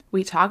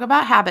We talk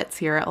about habits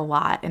here a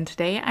lot, and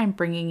today I'm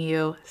bringing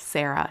you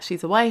Sara.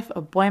 She's a wife, a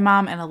boy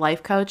mom, and a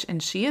life coach,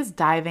 and she is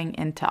diving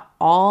into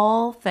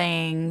all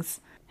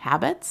things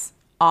habits,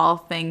 all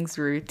things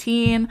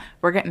routine.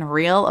 We're getting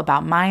real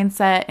about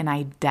mindset and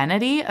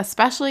identity,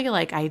 especially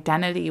like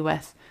identity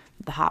with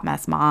the hot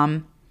mess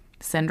mom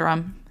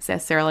syndrome,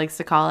 as Sara likes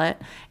to call it,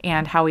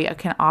 and how we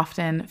can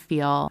often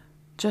feel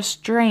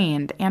just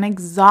drained and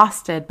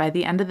exhausted by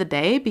the end of the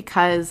day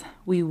because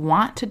we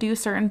want to do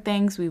certain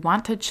things. We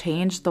want to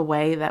change the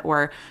way that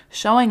we're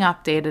showing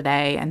up day to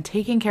day and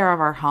taking care of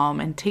our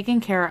home and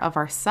taking care of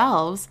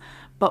ourselves,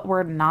 but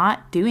we're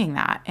not doing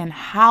that. And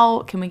how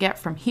can we get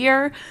from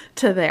here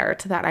to there,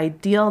 to that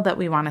ideal that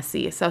we want to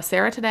see? So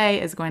Sara today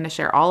is going to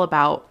share all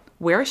about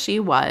where she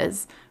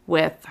was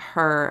with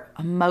her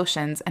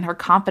emotions and her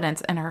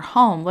confidence and her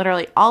home,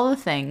 literally all the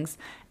things,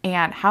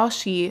 and how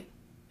she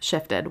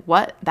shifted,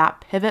 what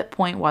that pivot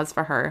point was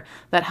for her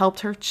that helped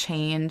her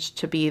change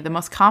to be the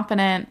most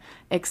confident,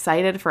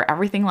 excited for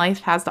everything life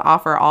has to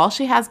offer, all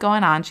she has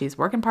going on. She's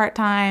working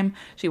part-time.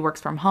 She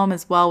works from home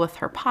as well with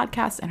her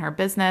podcast and her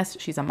business.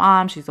 She's a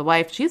mom. She's a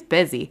wife. She's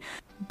busy.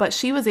 But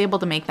she was able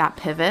to make that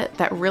pivot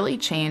that really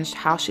changed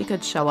how she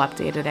could show up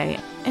day to day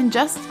and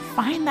just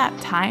find that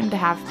time to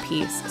have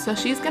peace. So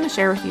she's going to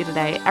share with you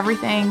today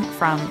everything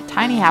from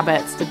tiny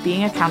habits to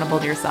being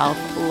accountable to yourself.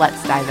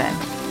 Let's dive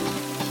in.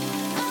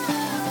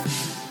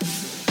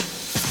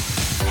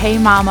 Hey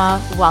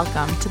mama,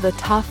 welcome to the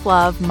Tough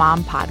Love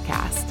Mom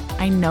Podcast.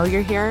 I know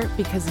you're here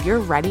because you're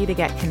ready to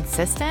get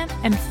consistent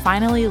and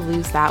finally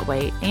lose that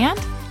weight, and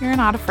you're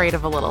not afraid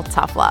of a little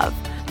tough love.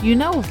 You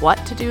know what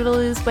to do to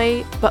lose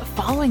weight, but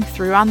following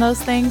through on those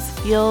things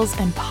feels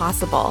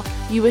impossible.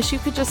 You wish you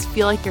could just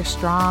feel like your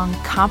strong,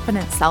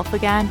 confident self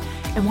again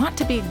and want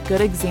to be a good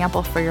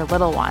example for your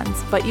little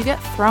ones, but you get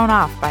thrown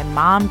off by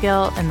mom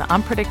guilt and the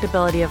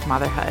unpredictability of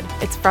motherhood.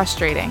 It's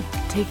frustrating.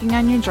 Taking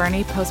on your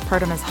journey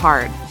postpartum is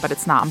hard, but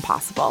it's not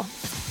impossible.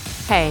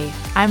 Hey,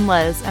 I'm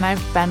Liz, and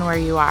I've been where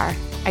you are.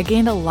 I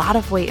gained a lot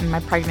of weight in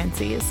my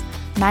pregnancies,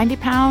 90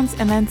 pounds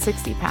and then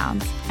 60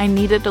 pounds. I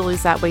needed to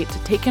lose that weight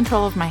to take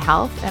control of my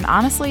health and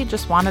honestly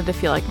just wanted to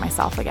feel like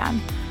myself again.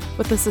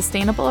 With a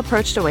sustainable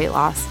approach to weight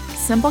loss,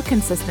 simple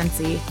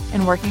consistency,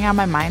 and working on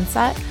my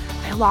mindset,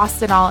 I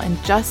lost it all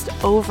in just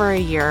over a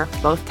year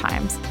both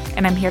times,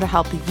 and I'm here to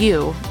help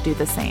you do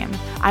the same.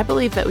 I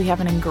believe that we have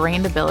an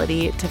ingrained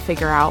ability to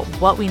figure out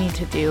what we need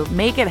to do,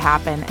 make it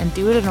happen, and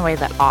do it in a way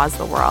that awes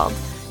the world.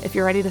 If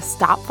you're ready to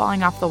stop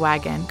falling off the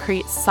wagon,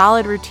 create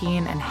solid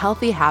routine and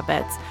healthy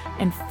habits,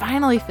 and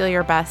finally feel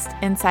your best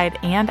inside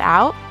and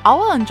out, all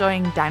while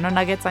enjoying dino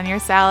nuggets on your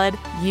salad,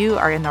 you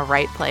are in the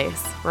right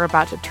place. We're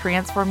about to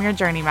transform your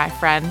journey, my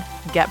friend.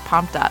 Get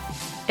pumped up.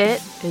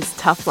 It is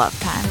tough love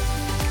time.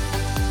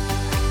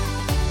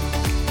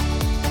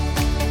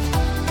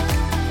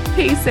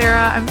 Hey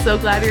Sara, I'm so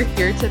glad you're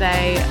here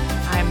today.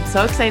 I'm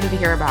so excited to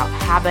hear about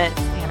habits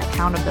and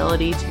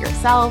accountability to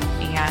yourself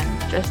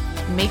and just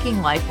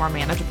making life more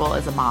manageable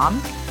as a mom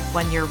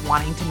when you're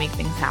wanting to make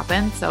things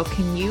happen. So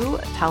can you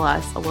tell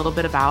us a little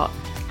bit about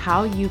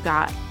how you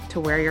got to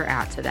where you're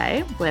at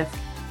today with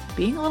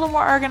being a little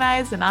more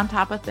organized and on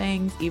top of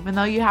things, even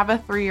though you have a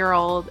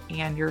 3-year-old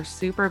and you're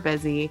super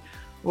busy?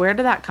 Where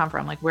did that come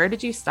from? Like, where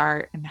did you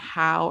start and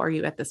how are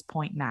you at this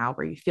point now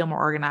where you feel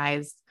more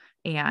organized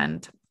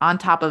and on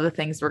top of the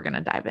things we're going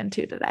to dive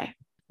into today?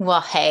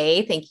 Well,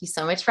 hey, thank you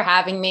so much for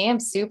having me.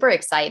 I'm super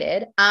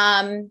excited.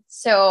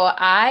 So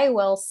I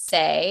will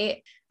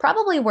say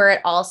probably where it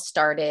all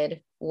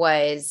started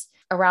was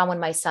around when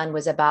my son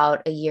was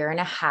about a year and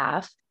a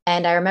half.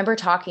 And I remember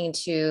talking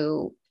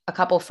to a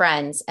couple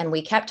friends and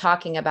we kept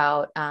talking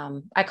about,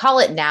 I call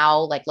it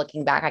now, like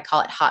looking back, I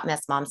call it hot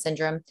mess mom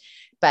syndrome.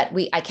 But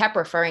I kept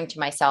referring to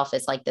myself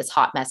as like this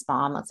hot mess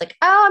mom. It's like,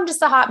 oh, I'm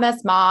just a hot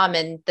mess mom.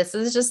 And this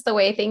is just the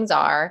way things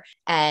are.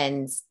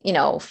 And,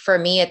 for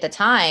me at the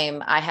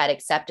time, I had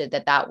accepted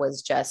that that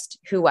was just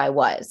who I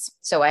was.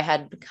 So I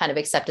had kind of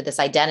accepted this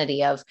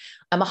identity of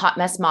I'm a hot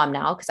mess mom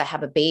now because I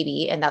have a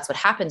baby. And that's what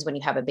happens when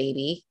you have a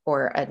baby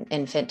or an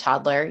infant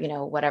toddler,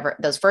 whatever,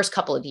 those first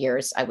couple of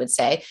years, I would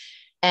say.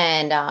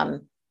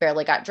 And,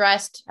 barely got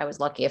dressed. I was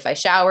lucky if I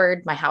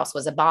showered. My house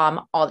was a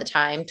bomb all the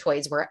time.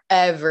 Toys were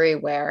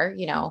everywhere.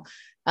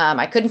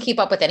 I couldn't keep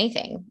up with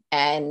anything.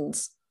 And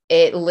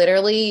it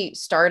literally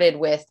started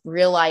with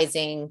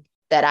realizing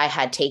that I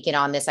had taken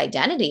on this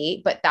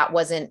identity, but I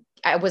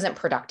wasn't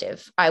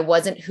productive. I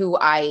wasn't who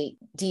I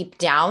deep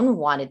down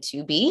wanted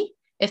to be,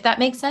 if that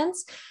makes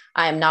sense.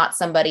 I'm not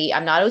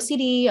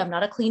OCD. I'm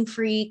not a clean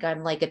freak.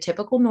 I'm like a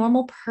typical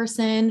normal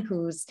person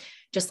who's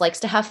just likes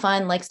to have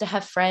fun, likes to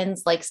have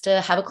friends, likes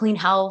to have a clean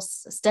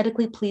house,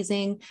 aesthetically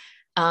pleasing.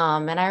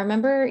 And I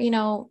remember,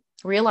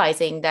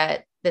 realizing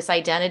that this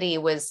identity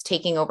was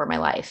taking over my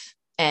life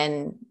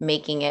and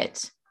making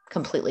it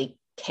completely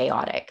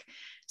chaotic.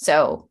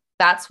 So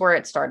that's where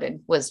it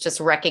started, was just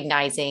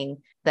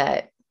recognizing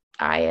that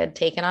I had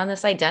taken on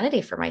this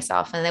identity for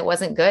myself and it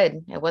wasn't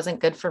good. It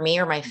wasn't good for me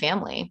or my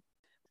family.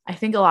 I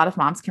think a lot of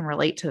moms can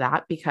relate to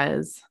that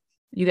because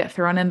you get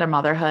thrown into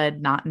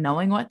motherhood, not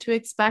knowing what to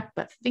expect,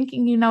 but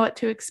thinking you know what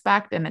to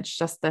expect. And it's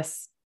just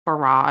this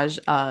barrage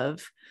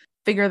of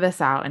figure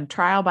this out and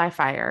trial by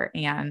fire.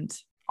 And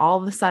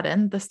all of a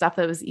sudden, the stuff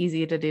that was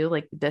easy to do,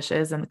 like the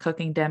dishes and the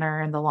cooking dinner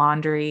and the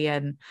laundry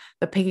and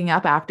the picking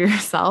up after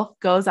yourself,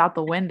 goes out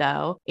the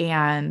window.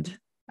 And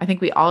I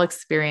think we all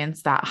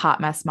experience that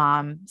hot mess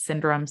mom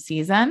syndrome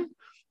season,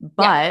 Yeah.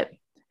 but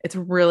it's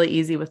really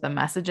easy with the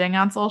messaging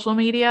on social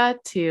media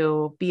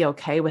to be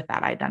okay with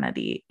that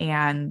identity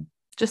and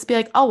just be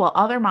like, oh, well,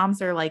 other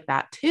moms are like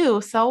that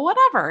too. So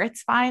whatever,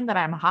 it's fine that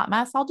I'm a hot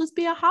mess. I'll just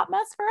be a hot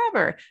mess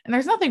forever. And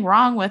there's nothing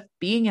wrong with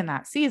being in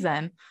that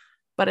season,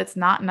 but it's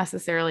not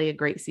necessarily a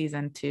great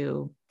season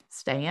to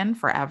stay in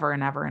forever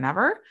and ever and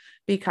ever,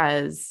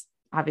 because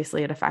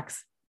obviously it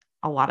affects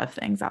a lot of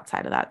things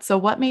outside of that. So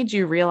what made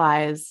you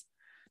realize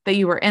that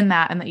you were in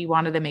that and that you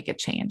wanted to make a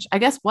change? I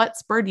guess what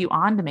spurred you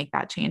on to make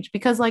that change?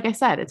 Because like I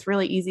said, it's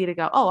really easy to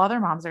go, oh, other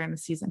moms are in the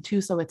season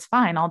too, so it's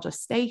fine. I'll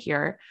just stay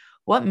here.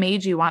 What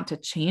made you want to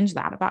change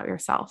that about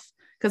yourself?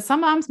 Because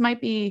some moms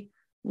might be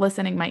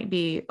listening, might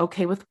be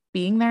okay with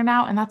being there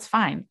now, and that's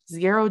fine.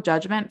 Zero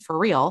judgment for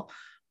real.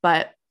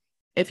 But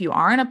if you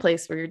are in a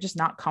place where you're just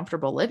not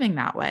comfortable living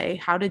that way,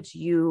 how did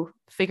you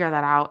figure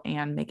that out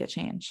and make a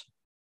change?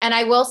 And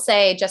I will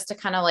say, just to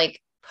kind of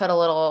like put a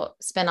little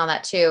spin on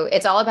that too,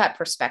 it's all about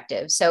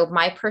perspective. So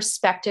my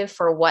perspective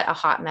for what a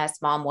hot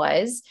mess mom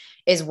was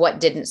is what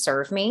didn't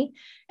serve me.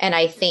 And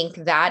I think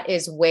that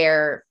is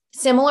where,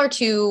 similar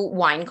to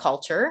wine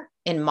culture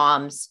in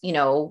moms,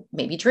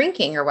 maybe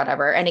drinking or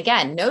whatever. And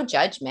again, no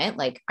judgment.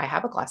 Like I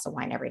have a glass of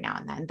wine every now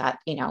and then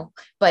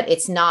but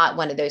it's not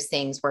one of those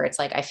things where it's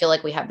like, I feel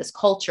like we have this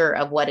culture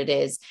of what it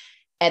is.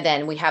 And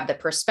then we have the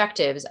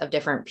perspectives of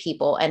different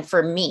people. And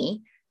for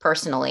me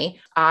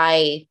personally,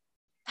 I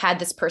had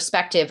this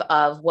perspective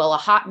of, well, a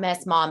hot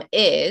mess mom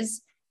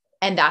is,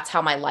 and that's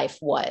how my life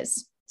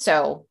was.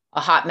 So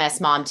a hot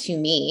mess mom to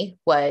me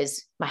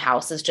was, my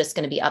house is just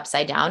going to be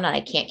upside down and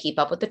I can't keep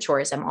up with the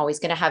chores. I'm always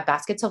going to have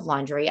baskets of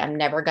laundry. I'm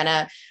not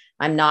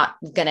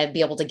going to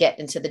be able to get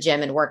into the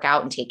gym and work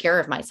out and take care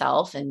of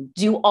myself and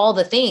do all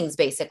the things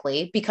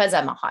basically because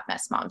I'm a hot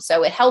mess mom.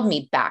 So it held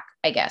me back,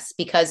 I guess,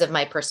 because of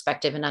my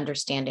perspective and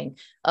understanding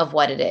of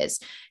what it is.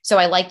 So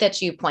I like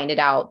that you pointed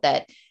out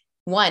that,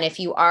 one, if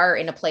you are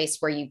in a place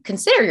where you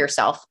consider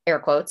yourself, air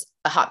quotes,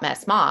 a hot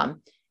mess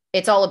mom,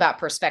 it's all about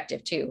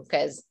perspective too,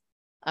 because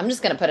I'm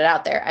just going to put it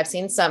out there. I've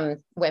seen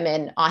some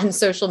women on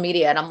social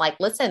media and I'm like,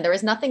 listen, there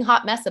is nothing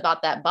hot mess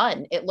about that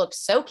bun. It looks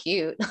so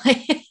cute.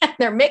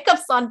 Their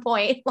makeup's on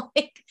point.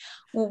 Like,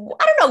 I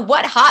don't know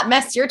what hot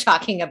mess you're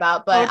talking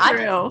about, but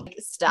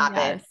stop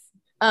it.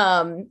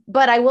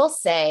 But I will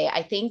say,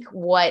 I think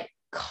what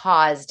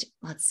caused,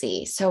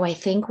 I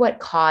think what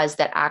caused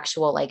that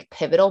actual like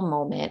pivotal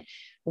moment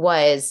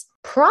was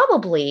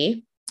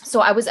probably,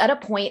 so I was at a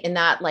point in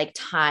that like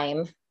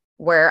time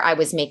where I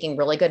was making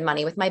really good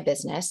money with my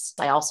business.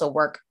 I also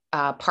work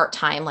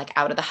part-time, like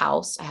out of the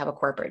house. I have a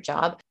corporate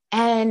job.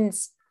 And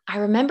I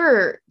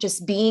remember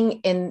just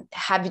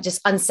having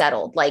just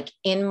unsettled, like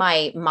in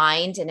my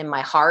mind and in my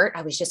heart,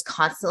 I was just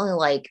constantly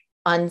like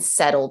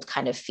unsettled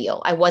kind of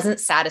feel. I wasn't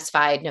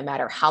satisfied no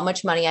matter how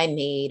much money I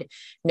made,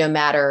 no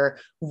matter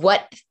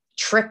what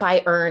trip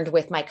I earned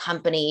with my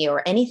company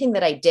or anything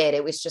that I did.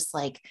 It was just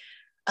like,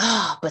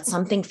 oh, but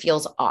something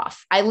feels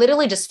off. I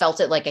literally just felt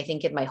it, like, I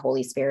think in my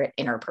Holy Spirit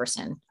inner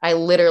person. I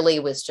literally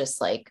was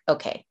just like,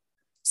 okay,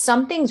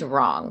 something's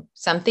wrong.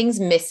 Something's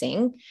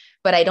missing,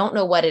 but I don't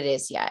know what it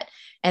is yet.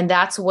 And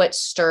that's what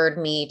stirred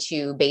me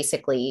to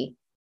basically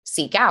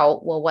seek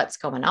out, well, what's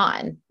going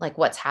on? Like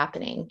what's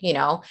happening,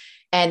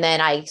 And then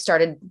I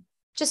started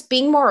just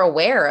being more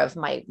aware of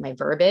my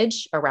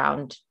verbiage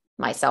around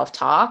my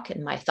self-talk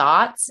and my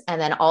thoughts.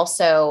 And then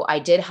also I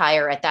did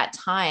hire at that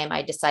time,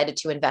 I decided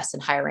to invest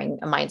in hiring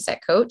a mindset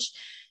coach.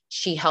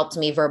 She helped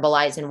me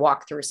verbalize and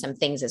walk through some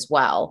things as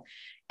well.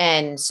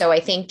 And so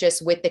I think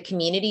just with the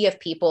community of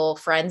people,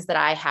 friends that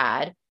I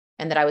had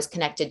and that I was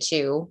connected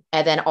to,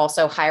 and then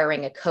also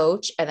hiring a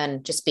coach and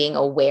then just being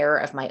aware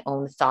of my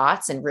own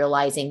thoughts and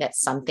realizing that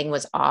something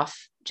was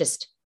off,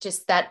 just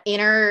that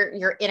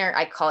your inner,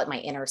 I call it my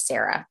inner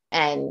Sara,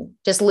 and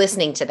just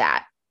listening to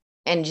that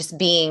and just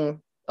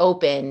being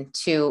open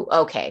to,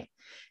 okay,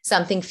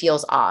 something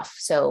feels off.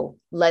 So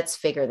let's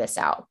figure this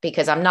out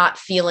because I'm not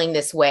feeling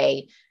this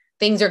way.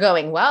 Things are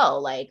going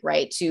well, like,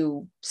 right,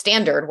 to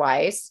standard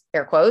wise,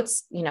 air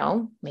quotes,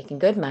 making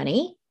good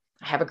money.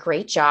 I have a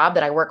great job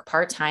that I work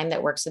part-time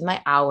that works with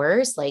my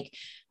hours. Like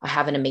I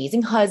have an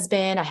amazing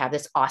husband. I have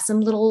this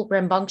awesome little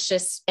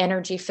rambunctious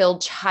energy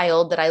filled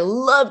child that I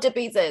love to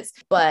pieces,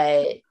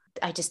 but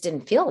I just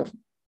didn't feel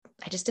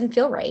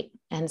right.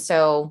 And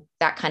so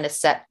that kind of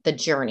set the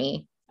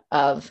journey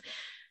of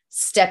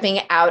stepping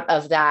out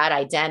of that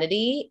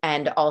identity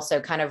and also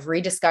kind of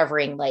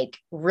rediscovering, like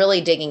really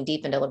digging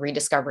deep into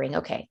rediscovering,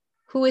 okay,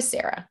 who is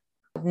Sara?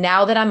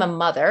 Now that I'm a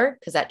mother,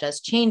 because that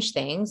does change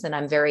things. And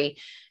I'm very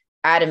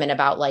adamant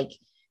about like,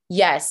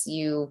 yes,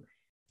 you're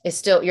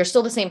still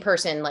the same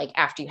person, like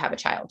after you have a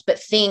child, but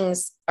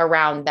things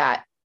around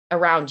that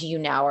around you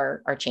now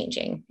are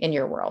changing in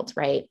your world,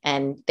 right?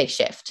 And they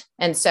shift.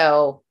 And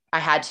so I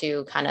had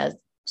to kind of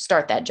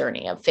start that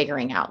journey of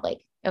figuring out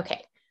like,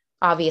 okay,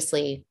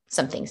 obviously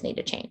some things need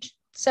to change.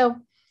 So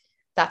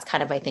that's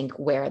kind of, I think,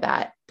 where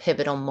that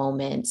pivotal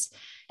moment,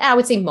 I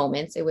would say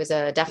moments, it was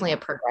definitely a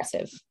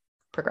progressive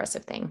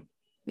thing.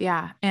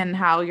 Yeah. And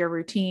how your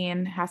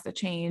routine has to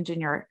change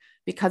and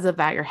because of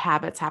that, your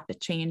habits have to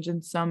change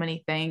in so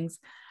many things.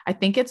 I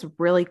think it's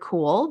really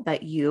cool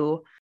that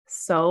you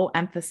so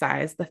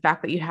emphasize the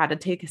fact that you had to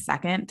take a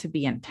second to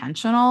be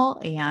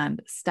intentional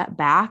and step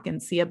back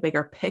and see a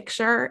bigger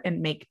picture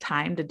and make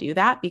time to do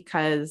that,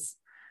 because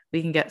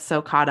we can get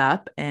so caught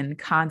up in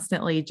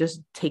constantly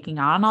just taking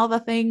on all the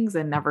things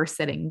and never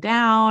sitting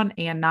down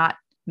and not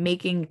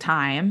making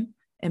time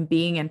and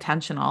being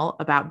intentional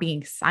about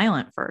being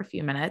silent for a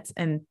few minutes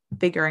and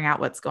figuring out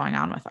what's going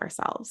on with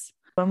ourselves.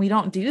 When we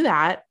don't do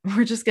that,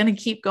 we're just going to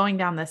keep going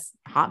down this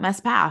hot mess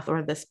path,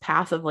 or this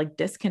path of like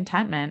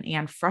discontentment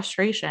and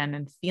frustration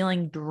and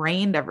feeling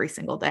drained every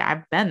single day.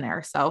 I've been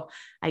there, so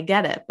I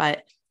get it.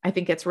 But I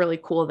think it's really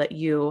cool that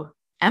you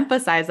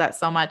emphasize that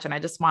so much. And I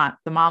just want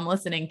the mom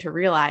listening to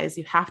realize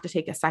you have to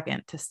take a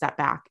second to step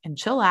back and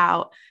chill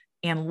out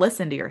and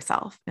listen to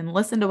yourself and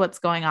listen to what's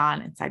going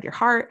on inside your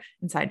heart,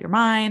 inside your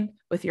mind,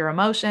 with your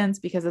emotions,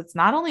 because it's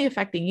not only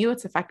affecting you,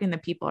 it's affecting the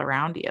people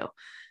around you.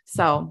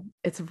 So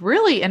it's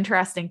really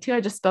interesting too.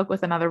 I just spoke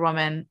with another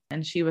woman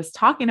and she was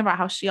talking about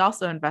how she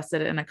also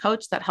invested in a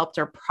coach that helped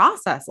her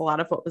process a lot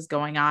of what was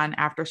going on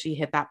after she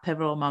hit that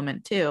pivotal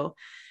moment too.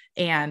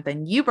 And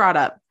then you brought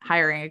up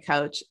hiring a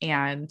coach,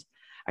 and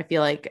I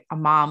feel like a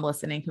mom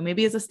listening who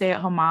maybe is a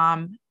stay-at-home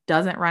mom,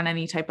 doesn't run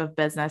any type of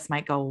business,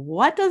 might go,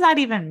 what does that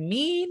even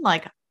mean?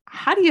 Like,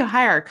 how do you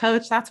hire a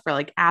coach? That's for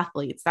like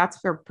athletes. That's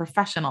for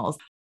professionals.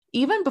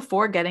 Even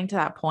before getting to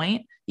that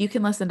point, you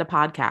can listen to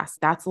podcasts.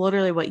 That's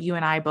literally what you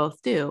and I both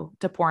do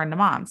to pour into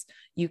moms.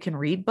 You can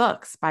read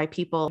books by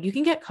people. You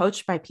can get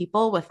coached by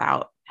people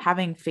without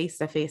having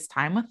face-to-face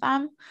time with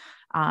them.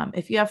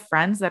 If you have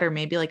friends that are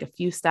maybe like a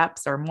few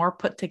steps or more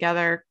put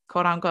together,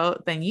 quote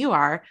unquote, than you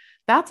are,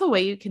 that's a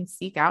way you can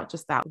seek out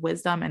just that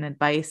wisdom and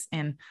advice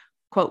and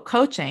quote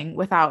coaching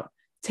without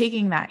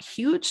taking that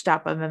huge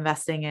step of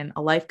investing in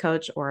a life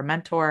coach or a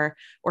mentor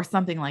or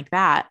something like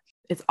that.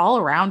 It's all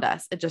around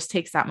us. It just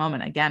takes that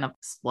moment again of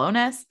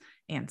slowness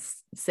and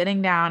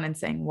sitting down and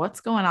saying,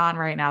 what's going on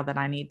right now that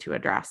I need to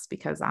address,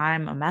 because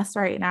I'm a mess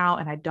right now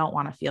and I don't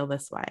want to feel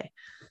this way.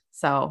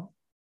 So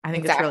I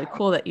think It's really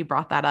cool that you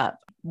brought that up.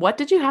 What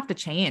did you have to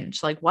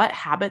change? Like, what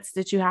habits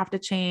did you have to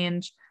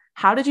change?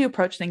 How did you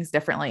approach things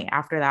differently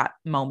after that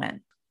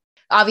moment?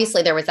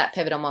 Obviously there was that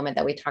pivotal moment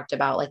that we talked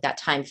about, like that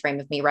time frame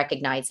of me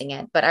recognizing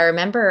it. But I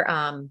remember,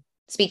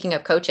 speaking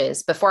of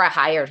coaches, before I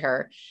hired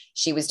her,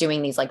 she was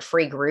doing these like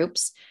free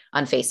groups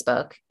on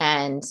Facebook.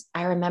 And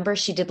I remember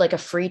she did like a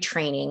free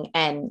training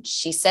and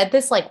she said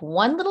this like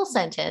one little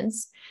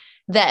sentence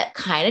that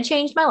kind of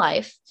changed my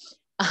life.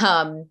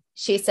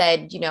 She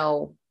said,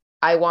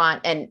 I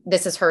want, and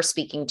this is her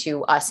speaking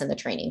to us in the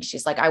training.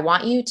 She's like,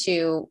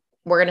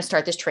 we're going to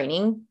start this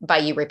training by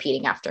you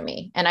repeating after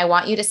me. And I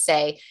want you to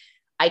say,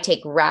 I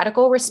take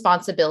radical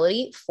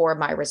responsibility for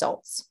my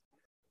results.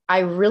 I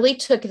really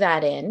took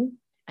that in.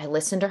 I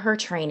listened to her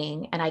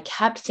training and I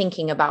kept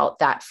thinking about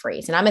that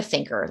phrase. And I'm a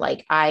thinker.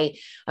 Like I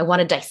want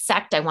to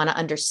dissect. I want to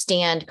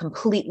understand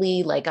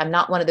completely. Like I'm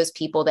not one of those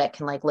people that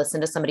can like listen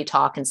to somebody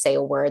talk and say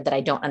a word that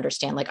I don't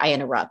understand. Like I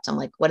interrupt. I'm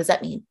like, what does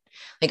that mean?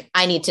 Like,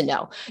 I need to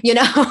know,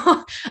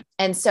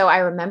 And so I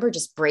remember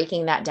just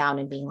breaking that down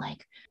and being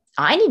like,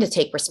 I need to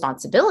take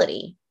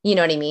responsibility. You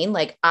know what I mean?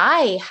 Like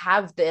I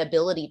have the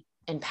ability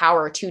and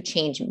power to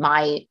change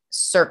my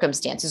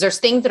circumstances. There's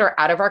things that are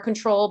out of our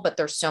control, but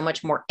there's so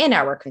much more in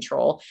our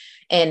control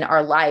in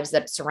our lives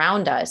that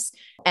surround us.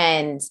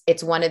 And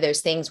it's one of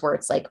those things where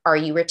it's like, are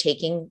you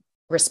taking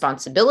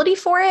responsibility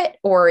for it?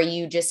 Or are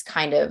you just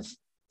kind of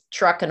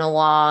trucking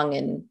along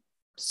and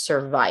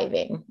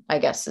surviving, I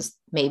guess is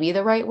maybe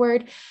the right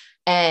word.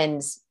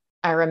 And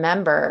I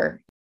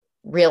remember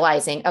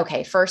realizing,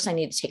 okay, first I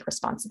need to take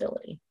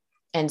responsibility.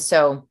 And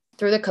so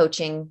through the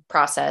coaching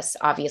process,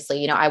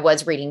 obviously, I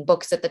was reading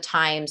books at the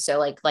time. So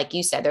like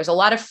you said, there's a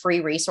lot of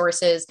free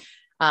resources.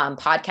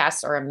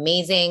 Podcasts are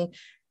amazing,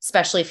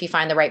 especially if you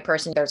find the right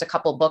person. There's a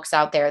couple books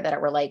out there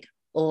that were like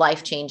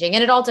life-changing.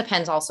 And it all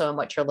depends also on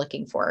what you're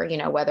looking for,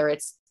 whether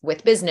it's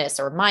with business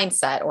or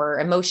mindset or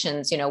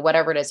emotions,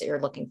 whatever it is that you're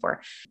looking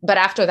for. But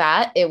after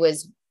that, it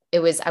was,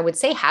 I would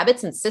say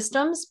habits and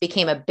systems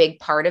became a big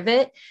part of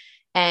it.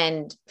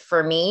 And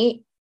for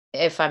me,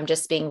 if I'm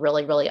just being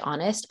really, really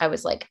honest, I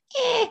was like,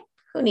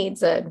 who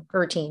needs a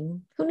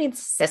routine? Who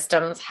needs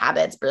systems,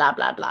 habits, blah,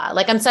 blah, blah.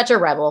 Like I'm such a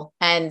rebel.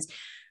 And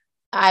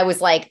I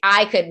was like,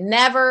 I could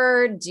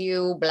never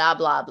do blah,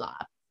 blah, blah.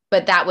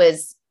 But that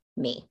was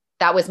me.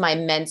 That was my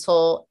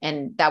mental,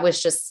 and that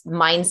was just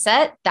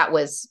mindset. That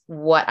was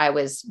what I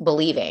was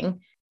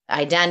believing.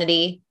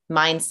 Identity,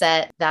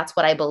 mindset, that's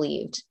what I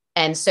believed.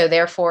 And so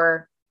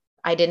therefore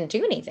I didn't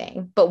do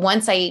anything. But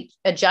once I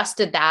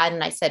adjusted that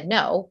and I said,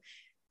 no,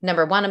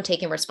 number one, I'm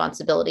taking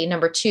responsibility.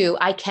 Number two,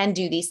 I can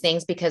do these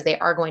things because they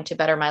are going to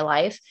better my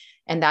life.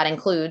 And that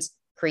includes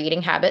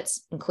creating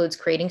habits, includes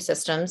creating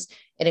systems.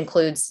 It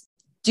includes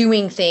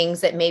doing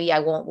things that maybe I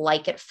won't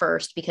like at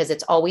first because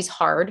it's always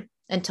hard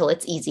until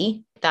it's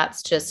easy.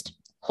 That's just a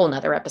whole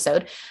nother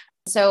episode.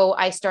 So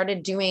I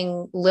started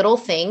doing little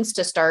things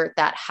to start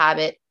that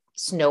habit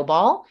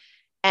snowball.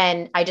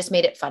 And I just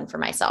made it fun for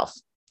myself.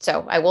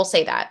 So I will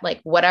say that, like,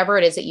 whatever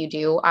it is that you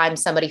do, I'm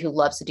somebody who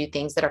loves to do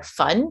things that are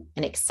fun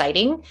and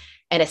exciting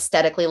and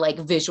aesthetically, like,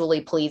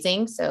 visually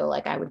pleasing. So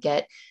like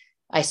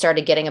I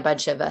started getting a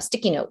bunch of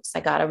sticky notes. I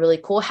got a really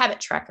cool habit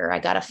tracker. I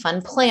got a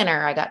fun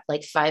planner. I got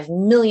like 5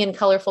 million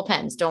colorful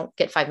pens. Don't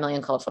get 5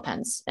 million colorful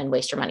pens and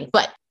waste your money.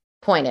 But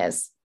point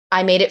is,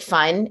 I made it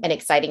fun and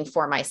exciting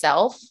for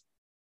myself.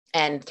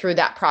 And through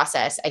that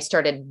process, I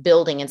started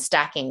building and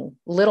stacking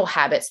little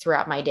habits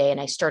throughout my day.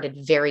 And I started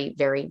very,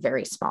 very,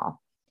 very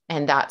small.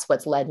 And that's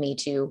what's led me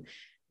to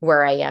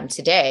where I am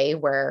today,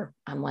 where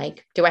I'm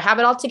like, do I have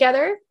it all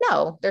together?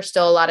 No, there's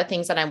still a lot of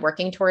things that I'm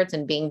working towards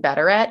and being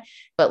better at.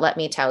 But let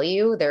me tell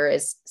you, there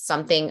is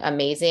something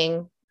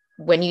amazing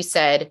when you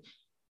said,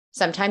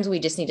 sometimes we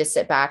just need to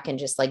sit back and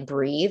just like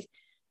breathe.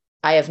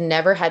 I have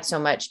never had so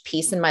much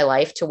peace in my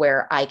life to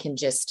where I can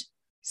just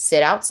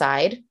sit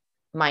outside.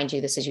 Mind you,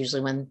 this is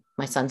usually when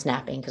my son's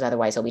napping, because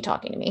otherwise he'll be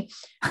talking to me.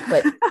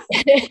 But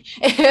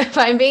if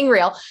I'm being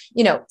real,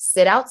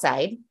 sit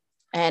outside.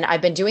 And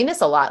I've been doing this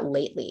a lot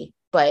lately,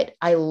 but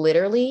I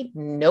literally,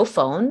 no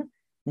phone,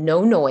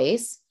 no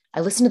noise.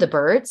 I listen to the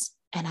birds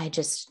and I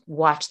just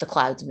watch the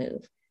clouds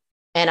move.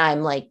 And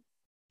I'm like,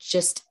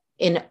 just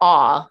in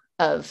awe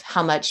of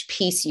how much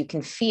peace you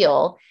can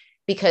feel,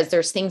 because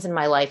there's things in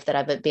my life that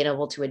I've been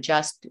able to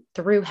adjust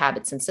through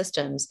habits and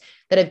systems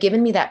that have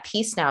given me that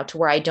peace now to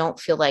where I don't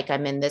feel like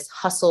I'm in this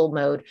hustle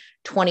mode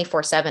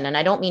 24/7. And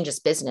I don't mean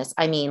just business.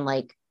 I mean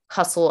like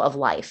hustle of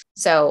life.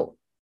 So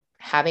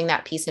having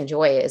that peace and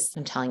joy is,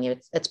 I'm telling you,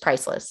 it's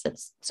priceless.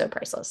 It's so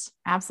priceless.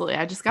 Absolutely.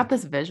 I just got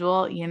this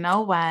visual,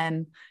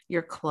 when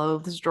your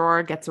clothes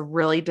drawer gets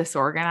really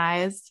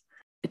disorganized.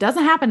 It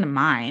doesn't happen to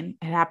mine.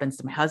 It happens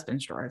to my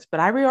husband's drawers, but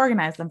I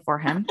reorganize them for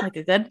him like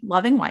a good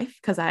loving wife,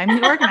 because I'm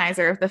the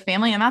organizer of the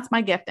family and that's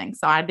my gifting.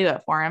 So I do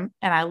it for him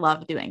and I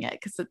love doing it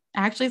because it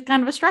actually is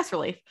kind of a stress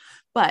relief.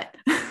 But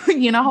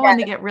how when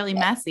they get really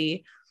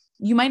messy,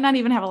 you might not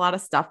even have a lot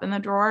of stuff in the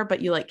drawer,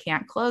 but you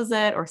can't close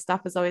it, or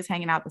stuff is always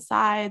hanging out the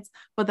sides.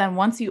 But then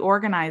once you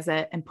organize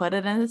it and put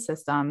it into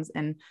systems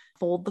and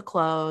fold the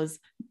clothes,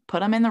 put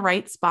them in the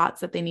right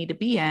spots that they need to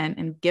be in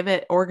and give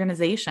it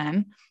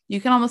organization,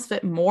 you can almost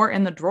fit more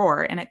in the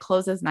drawer and it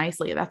closes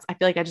nicely. I feel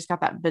like I just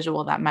got that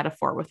visual, that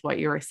metaphor with what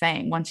you were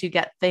saying. Once you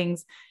get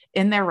things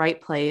in their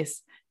right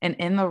place and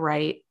in the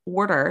right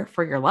order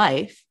for your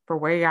life, for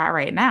where you're at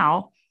right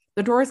now,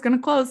 the door is going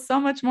to close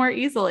so much more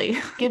easily.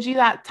 Gives you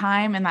that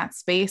time and that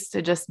space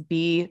to just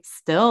be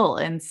still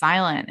and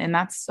silent. And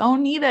that's so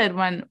needed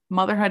when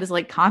motherhood is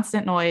like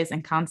constant noise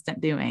and constant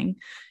doing.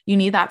 You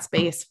need that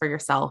space for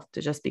yourself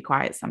to just be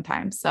quiet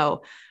sometimes.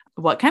 So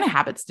what kind of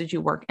habits did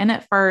you work in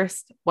at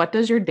first? What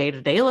does your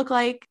day-to-day look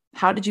like?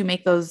 How did you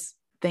make those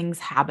things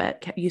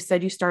habit? You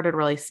said you started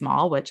really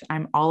small, which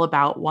I'm all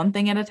about. One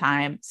thing at a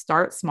time,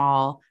 start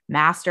small,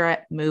 master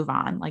it, move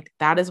on. Like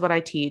that is what I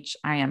teach.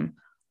 I am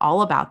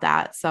all about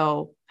that.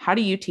 So how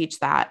do you teach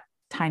that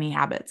tiny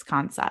habits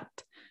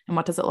concept and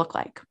what does it look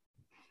like?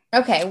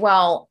 Okay.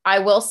 Well, I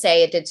will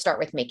say it did start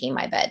with making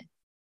my bed.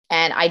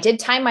 And I did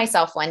time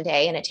myself one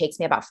day, and it takes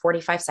me about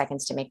 45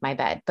 seconds to make my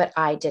bed, but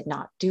I did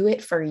not do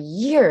it for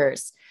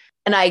years.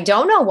 And I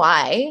don't know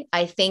why.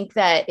 I think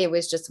that it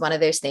was just one of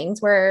those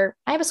things where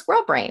I have a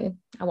squirrel brain.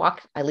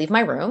 I leave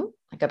my room,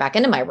 I go back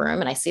into my room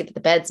and I see that the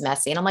bed's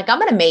messy and I'm like, I'm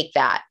going to make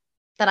that.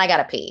 Then I got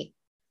to pee.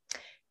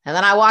 And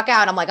then I walk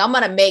out, I'm like, I'm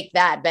going to make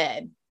that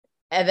bed.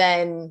 And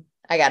then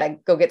I got to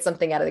go get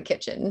something out of the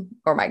kitchen,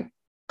 or my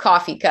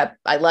coffee cup.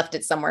 I left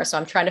it somewhere. So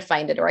I'm trying to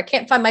find it, or I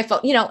can't find my phone,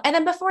 and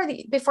then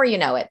before you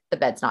know it, the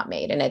bed's not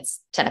made and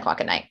it's 10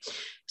 o'clock at night.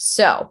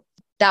 So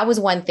that was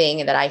one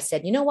thing that I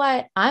said, you know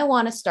what? I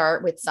want to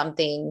start with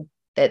something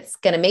that's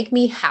going to make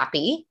me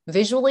happy.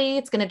 Visually,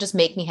 it's going to just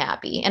make me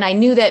happy. And I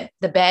knew that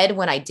the bed,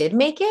 when I did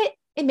make it,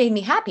 it made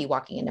me happy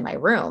walking into my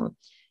room.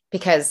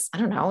 Because I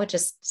don't know, it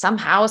just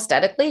somehow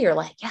aesthetically, you're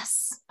like,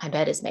 yes, my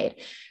bed is made.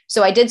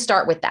 So I did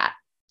start with that.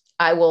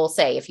 I will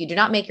say, if you do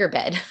not make your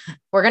bed,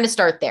 we're going to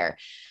start there.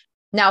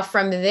 Now,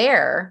 from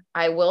there,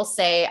 I will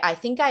say, I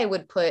think I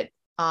would put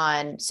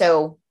on,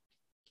 so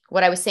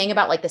what I was saying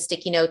about like the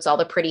sticky notes, all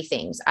the pretty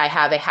things, I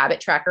have a habit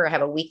tracker. I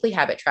have a weekly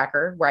habit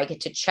tracker where I get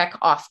to check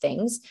off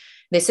things.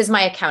 This is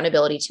my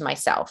accountability to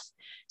myself.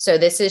 So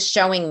this is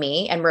showing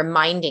me and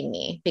reminding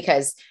me,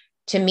 because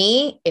to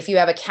me, if you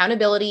have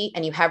accountability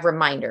and you have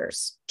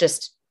reminders,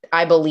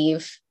 I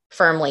believe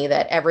firmly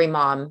that every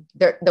mom,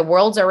 the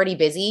world's already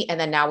busy. And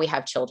then now we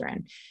have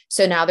children.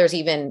 So now there's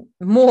even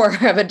more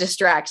of a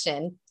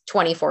distraction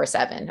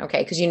 24/7.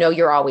 Okay. Cause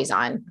you're always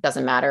on,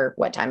 doesn't matter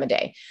what time of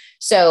day.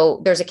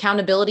 So there's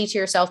accountability to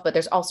yourself, but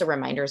there's also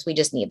reminders. We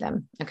just need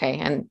them. Okay.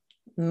 And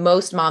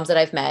most moms that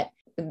I've met,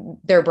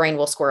 their brain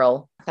will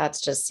squirrel. That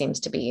just seems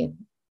to be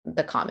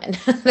the common,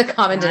 the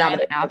common Mine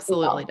denominator.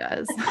 absolutely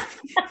does.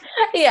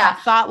 Yeah.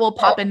 That thought will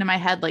pop into my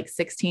head like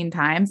 16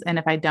 times. And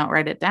if I don't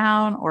write it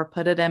down or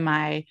put it in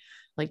my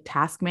like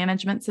task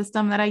management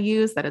system that I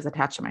use that is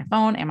attached to my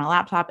phone and my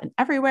laptop and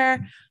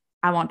everywhere,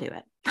 I won't do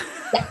it.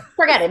 Yeah,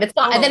 forget it. It's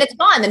gone. And then it's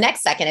gone the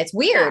next second. It's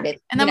weird. Yeah.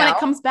 And then when it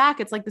comes back,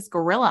 it's like this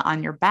gorilla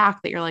on your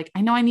back that you're like,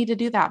 I know I need to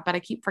do that, but I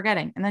keep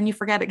forgetting. And then you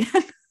forget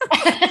again.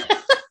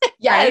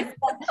 Yes. Right?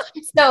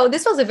 So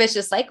this was a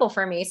vicious cycle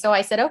for me. So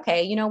I said,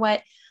 okay, you know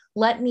what?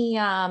 Let me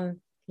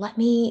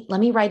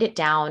write it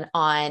down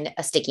on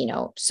a sticky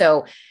note.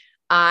 So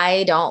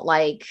I don't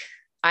like,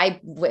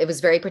 it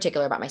was very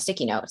particular about my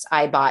sticky notes.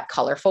 I bought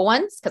colorful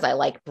ones because I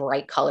like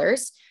bright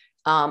colors.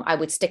 I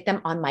would stick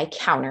them on my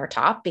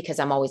countertop because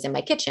I'm always in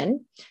my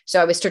kitchen.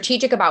 So I was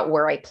strategic about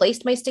where I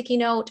placed my sticky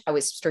note. I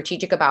was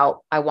strategic about,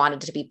 I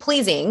wanted it to be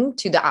pleasing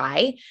to the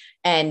eye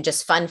and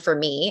just fun for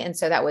me. And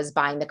so that was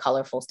buying the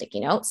colorful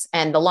sticky notes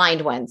and the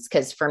lined ones.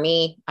 Cause for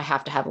me, I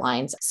have to have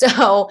lines.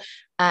 So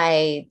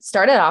I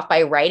started off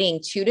by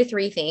writing 2 to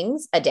 3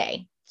 things a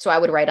day. So I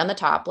would write on the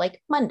top,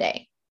 like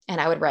Monday, and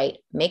I would write,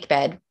 make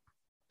bed,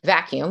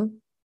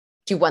 vacuum,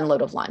 do 1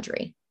 load of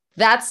laundry.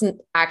 That's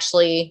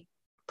actually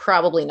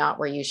probably not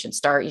where you should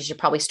start. You should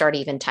probably start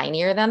even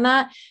tinier than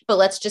that. But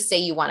let's just say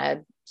you want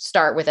to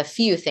start with a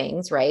few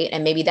things, right?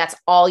 And maybe that's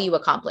all you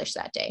accomplish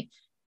that day.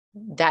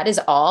 That is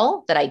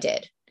all that I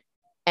did.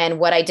 And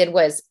what I did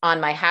was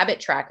on my habit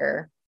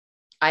tracker,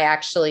 I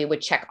actually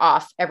would check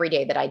off every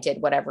day that I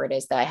did whatever it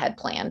is that I had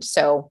planned.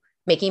 So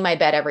making my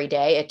bed every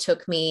day, it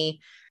took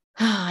me,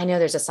 I know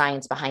there's a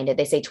science behind it.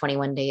 They say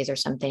 21 days or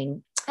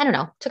something. I don't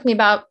know. It took me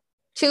about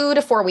 2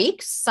 to 4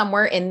 weeks,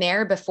 somewhere in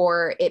there,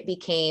 before it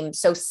became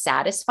so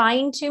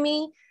satisfying to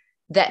me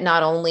that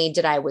not only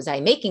was I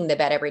making the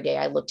bed every day,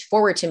 I looked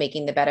forward to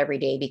making the bed every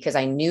day because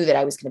I knew that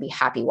I was going to be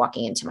happy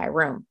walking into my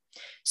room.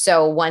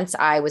 So once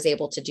I was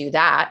able to do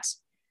that,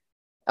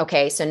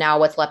 okay, so now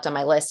what's left on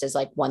my list is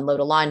like 1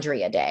 load of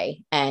laundry a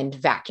day and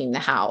vacuum the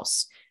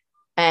house.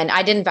 And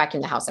I didn't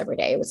vacuum the house every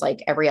day. It was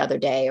like every other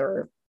day,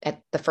 or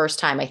at the first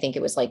time, I think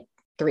it was like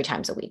 3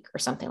 times a week or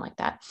something like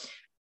that.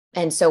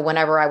 And so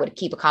whenever I would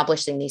keep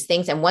accomplishing these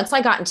things, and once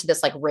I got into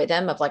this like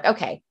rhythm of like,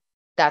 okay,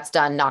 that's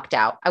done, knocked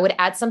out, I would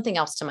add something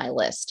else to my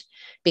list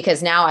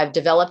because now I've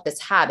developed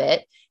this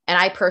habit, and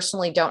I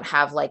personally don't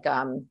have like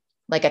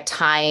a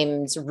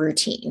times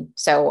routine.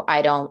 So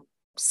I don't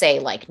say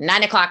like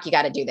 9 o'clock, you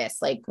got to do this.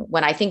 Like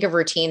when I think of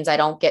routines, I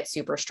don't get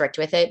super strict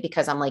with it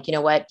because I'm like, you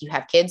know what, you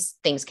have kids,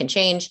 things can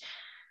change.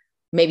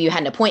 Maybe you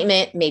had an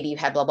appointment, maybe you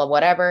had blah, blah,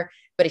 whatever.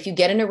 But if you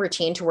get in a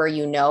routine to where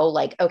you know,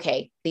 like,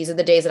 okay, these are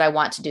the days that I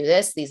want to do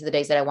this, these are the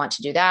days that I want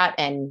to do that.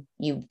 And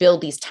you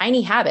build these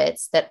tiny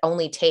habits that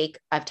only take,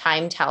 I've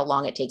timed how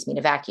long it takes me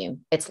to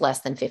vacuum. It's less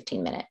than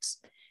 15 minutes.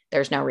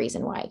 There's no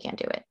reason why I can't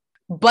do it.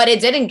 But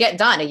it didn't get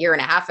done a year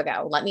and a half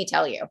ago. Let me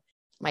tell you,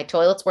 my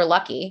toilets were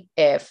lucky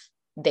if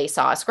they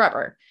saw a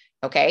scrubber.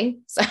 Okay.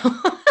 So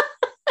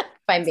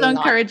I'm so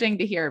encouraging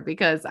to hear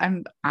because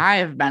I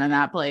have been in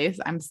that place.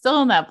 I'm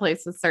still in that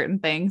place with certain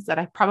things that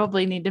I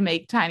probably need to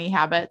make tiny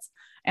habits.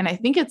 And I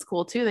think it's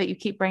cool too that you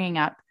keep bringing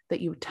up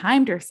that you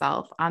timed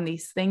yourself on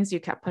these things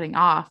you kept putting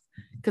off,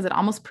 because it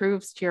almost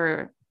proves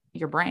to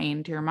your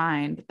brain, to your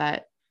mind,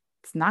 that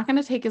it's not going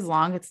to take as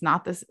long. It's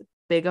not this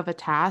big of a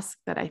task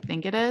that I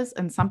think it is.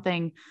 And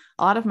something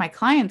a lot of my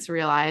clients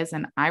realize,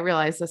 and I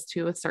realize this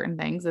too with certain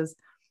things, is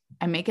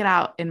I make it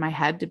out in my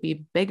head to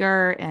be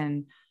bigger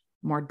and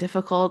more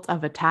difficult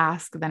of a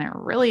task than it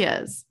really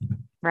is.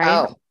 Right.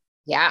 Oh,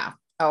 yeah.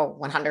 Oh,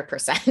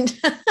 100%.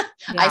 Yeah.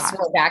 I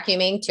swore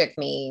vacuuming took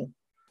me,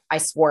 I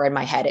swore in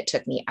my head, it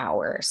took me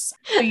hours.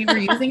 So you were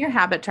using your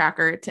habit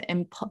tracker to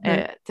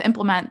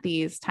implement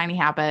these tiny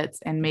habits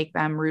and make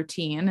them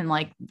routine and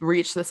like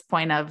reach this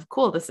point of,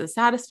 cool, this is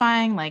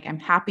satisfying. Like I'm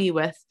happy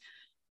with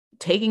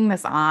taking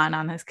this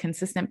on this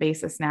consistent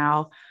basis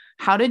now.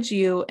 How did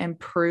you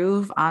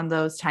improve on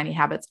those tiny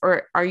habits?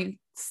 Or are you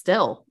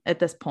still at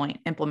this point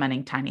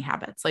implementing tiny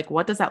habits? Like,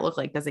 what does that look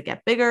like? Does it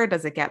get bigger?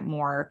 Does it get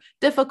more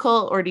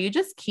difficult? Or do you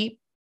just keep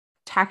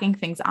tacking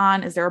things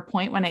on? Is there a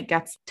point when it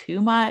gets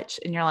too much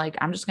and you're like,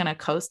 I'm just going to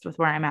coast with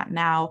where I'm at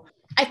now?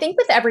 I think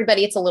with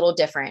everybody, it's a little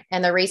different.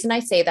 And the reason I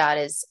say that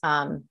is,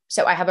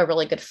 so I have a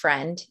really good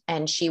friend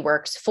and she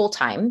works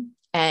full-time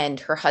and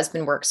her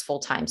husband works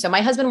full-time. So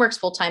my husband works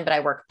full-time, but I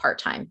work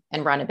part-time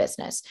and run a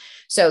business.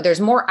 So there's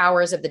more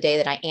hours of the day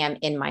that I am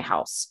in my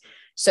house.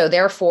 So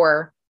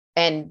therefore,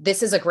 and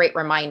this is a great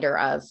reminder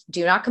of,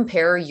 do not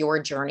compare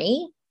your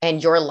journey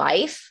and your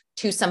life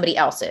to somebody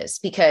else's,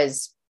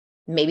 because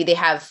maybe they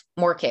have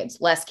more kids,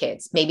 less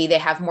kids. Maybe they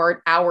have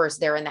more hours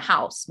there in the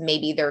house.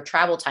 Maybe their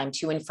travel time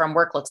to and from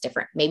work looks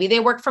different. Maybe they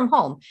work from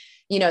home.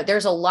 You know,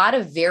 there's a lot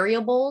of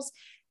variables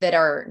that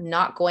are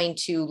not going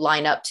to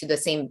line up to the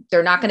same.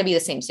 They're not going to be the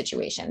same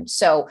situation.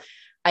 So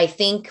I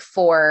think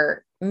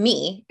for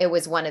me, it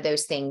was one of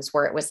those things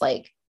where it was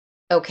like,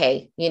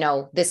 okay, you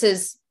know, this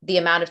is the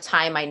amount of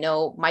time. I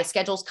know my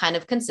schedule's kind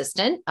of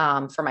consistent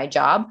for my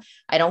job.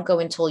 I don't go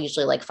until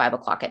usually like 5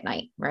 o'clock at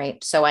night.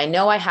 Right. So I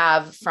know I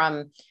have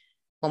from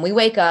when we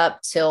wake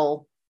up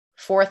till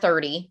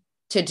 4:30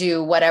 to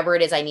do whatever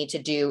it is I need to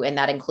do. And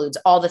that includes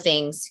all the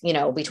things,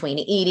 between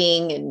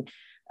eating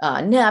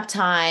and nap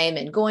time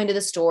and going to the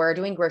store,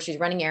 doing groceries,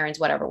 running errands,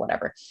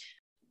 whatever.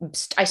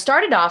 I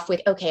started off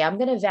with, okay, I'm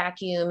going to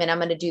vacuum and I'm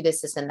going to do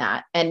this, and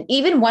that. And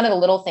even one of the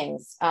little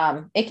things,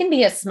 it can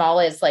be as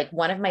small as like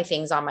one of my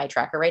things on my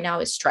tracker right now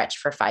is stretch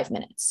for 5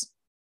 minutes,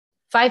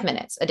 5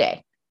 minutes a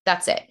day.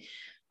 That's it.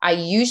 I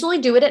usually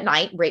do it at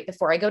night, right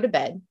before I go to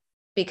bed,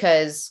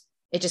 because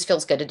it just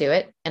feels good to do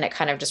it. And it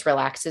kind of just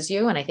relaxes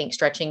you. And I think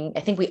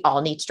we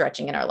all need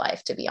stretching in our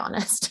life, to be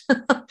honest,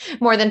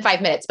 more than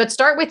 5 minutes, but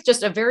start with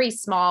just a very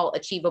small,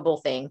 achievable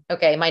thing.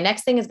 Okay. My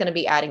next thing is going to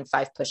be adding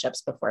 5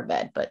 push-ups before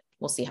bed, but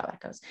we'll see how that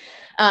goes.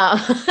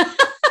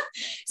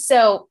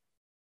 So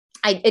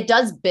it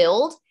does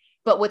build,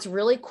 but what's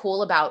really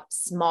cool about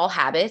small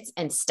habits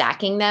and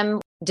stacking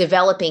them,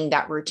 developing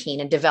that routine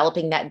and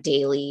developing that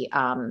daily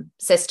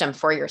system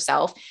for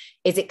yourself,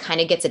 is it kind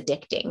of gets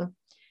addicting.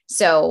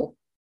 So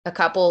a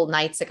couple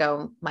nights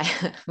ago,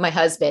 my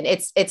husband,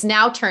 it's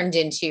now turned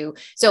into,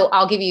 so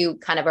I'll give you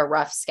kind of a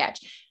rough sketch.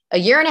 A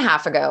year and a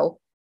half ago,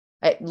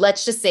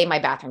 let's just say my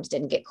bathrooms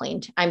didn't get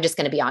cleaned. I'm just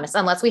going to be honest.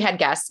 Unless we had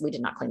guests, we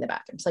did not clean the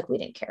bathrooms. Like, we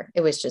didn't care.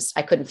 It was just,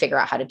 I couldn't figure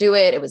out how to do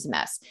it. It was a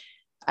mess.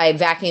 I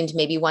vacuumed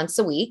maybe once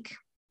a week.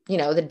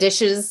 The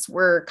dishes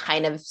were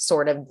kind of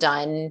sort of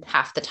done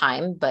half the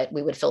time, but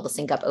we would fill the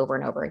sink up over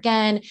and over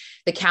again.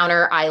 The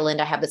counter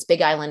island, I have this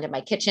big island in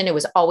my kitchen. It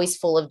was always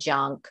full of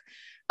junk.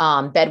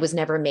 Bed was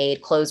never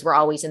made. Clothes were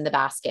always in the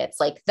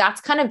baskets. Like,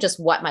 that's kind of just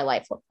what my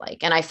life looked like.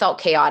 And I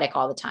felt chaotic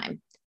all the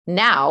time.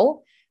 Now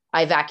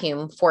I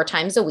vacuum 4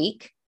 times a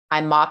week. I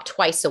mop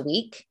twice a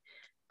week.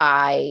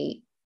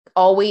 Every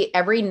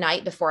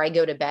night before I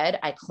go to bed,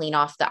 I clean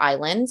off the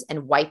islands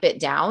and wipe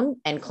it down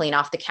and clean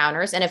off the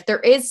counters. And if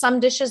there is some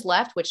dishes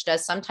left, which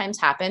does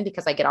sometimes happen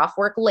because I get off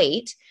work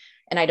late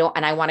and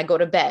I want to go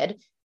to bed,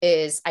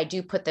 is I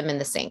do put them in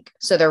the sink.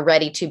 So they're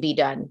ready to be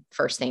done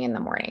first thing in the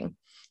morning.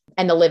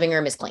 And the living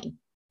room is clean.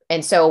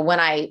 And so when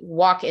I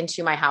walk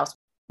into my house,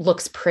 it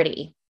looks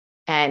pretty.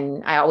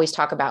 And I always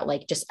talk about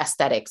like just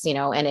aesthetics,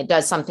 and it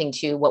does something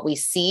to what we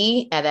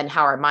see and then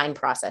how our mind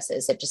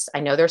processes it. I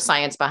know there's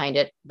science behind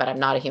it, but I'm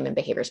not a human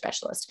behavior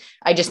specialist.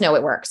 I just know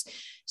it works.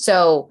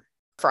 So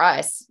for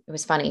us, it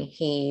was funny.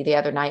 He, the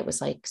other night,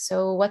 was like,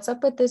 so what's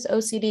up with this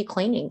OCD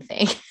cleaning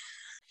thing?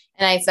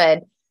 And I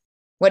said,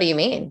 what do you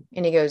mean?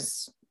 And he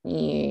goes,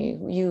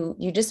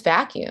 you just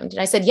vacuumed. And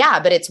I said, yeah,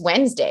 but it's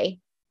Wednesday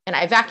and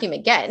I vacuum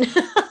again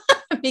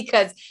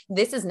because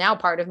this is now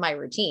part of my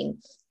routine.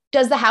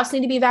 Does the house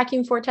need to be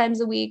vacuumed 4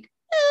 times a week?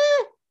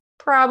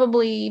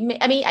 Probably.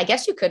 I mean, I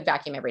guess you could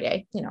vacuum every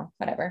day,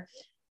 whatever,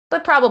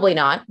 but probably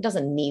not. It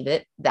doesn't need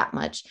it that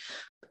much.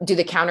 Do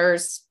the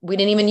counters, we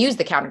didn't even use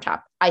the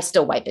countertop. I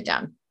still wipe it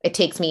down. It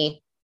takes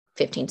me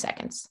 15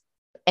 seconds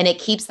and it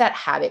keeps that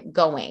habit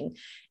going.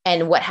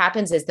 And what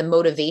happens is the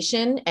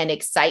motivation and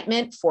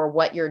excitement for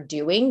what you're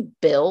doing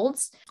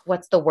builds.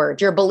 What's the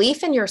word? Your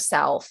belief in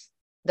yourself.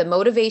 The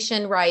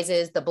motivation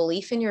rises, the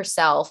belief in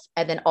yourself,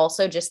 and then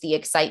also just the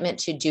excitement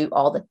to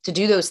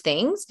do those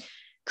things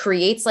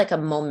creates like a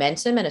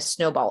momentum and a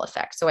snowball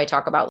effect. So I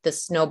talk about the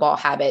snowball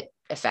habit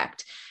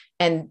effect,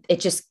 and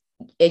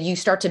you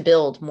start to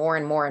build more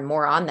and more and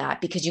more on that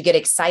because you get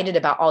excited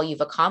about all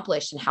you've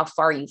accomplished and how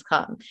far you've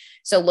come.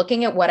 So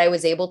looking at what I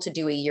was able to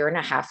do a year and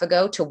a half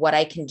ago to what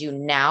I can do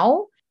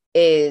now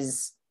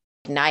is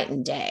night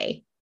and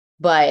day,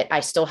 but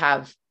I still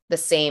have the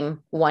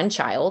same one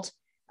child.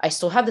 I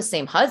still have the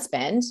same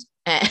husband.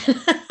 And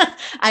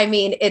I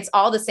mean, it's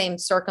all the same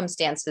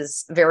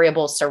circumstances,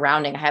 variables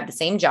surrounding. I have the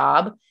same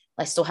job.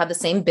 I still have the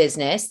same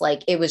business.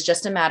 Like, it was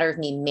just a matter of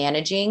me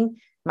managing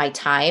my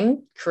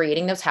time,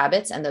 creating those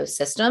habits and those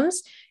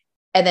systems,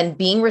 and then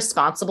being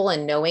responsible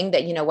and knowing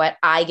that,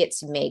 I get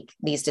to make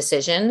these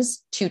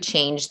decisions to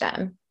change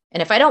them.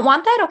 And if I don't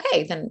want that,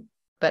 okay, then,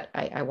 but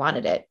I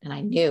wanted it. And I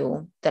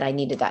knew that I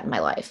needed that in my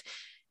life.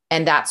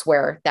 And that's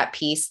where that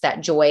peace,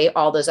 that joy,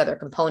 all those other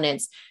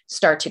components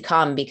start to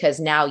come, because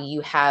now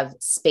you have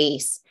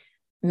space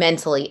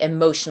mentally,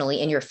 emotionally,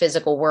 in your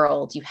physical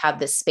world. You have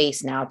this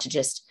space now to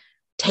just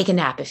take a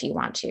nap if you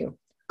want to,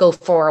 go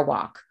for a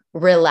walk,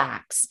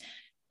 relax,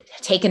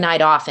 take a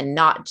night off and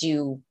not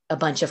do a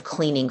bunch of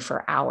cleaning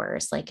for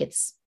hours. Like,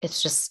 it's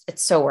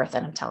so worth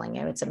it. I'm telling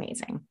you, it's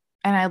amazing.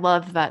 And I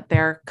love that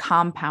they're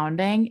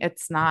compounding.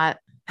 It's not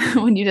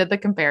when you did the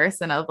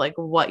comparison of like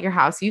what your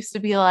house used to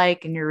be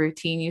like and your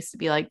routine used to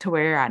be like to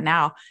where you're at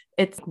now,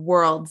 it's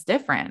worlds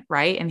different,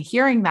 right? And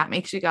hearing that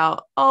makes you go,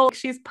 oh,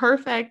 she's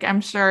perfect.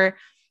 I'm sure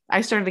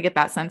I started to get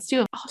that sense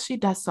too. Oh, she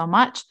does so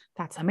much.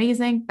 That's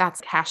amazing.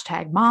 That's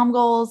 #mom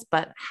goals,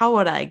 but how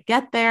would I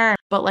get there?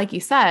 But like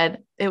you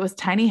said, it was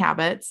tiny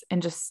habits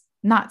and just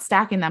not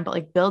stacking them, but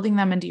like building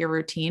them into your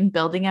routine,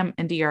 building them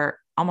into your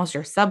almost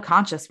your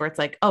subconscious, where it's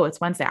like, oh, it's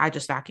Wednesday, I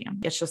just vacuum.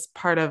 It's just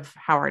part of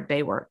how our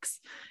day works,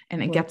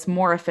 and it gets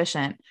more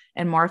efficient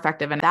and more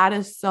effective. And that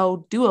is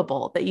so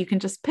doable that you can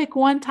just pick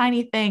one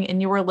tiny thing.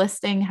 And you were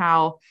listing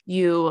how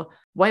you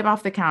wipe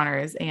off the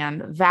counters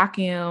and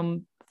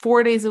vacuum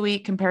 4 days a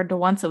week compared to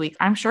once a week.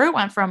 I'm sure it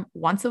went from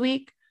once a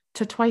week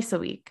to twice a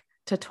week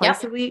to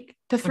twice Yep. a week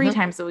to 3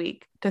 times a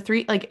week to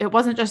three. Like it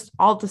wasn't just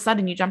all of a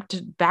sudden you jumped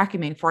to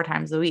vacuuming 4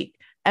 times a week.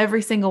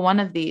 Every single one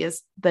of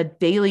these, the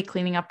daily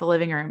cleaning up the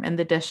living room and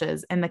the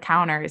dishes and the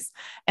counters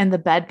and the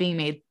bed being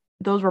made,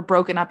 those were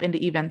broken up into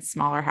even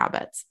smaller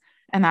habits.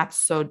 And that's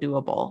so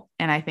doable.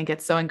 And I think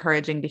it's so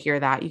encouraging to hear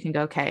that. You can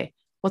go, okay,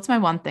 what's my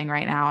one thing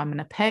right now I'm going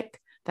to pick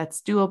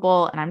that's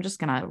doable, and I'm just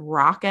going to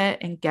rock it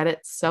and get it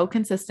so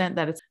consistent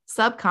that it's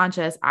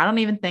subconscious. I don't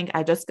even think,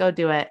 I just go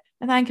do it.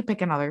 And then I can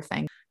pick another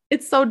thing.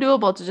 It's so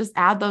doable to just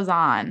add those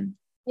on.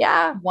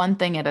 Yeah. One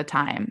thing at a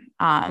time.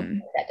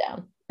 Write that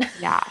down.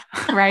 Yeah.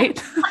 Right.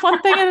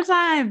 One thing at a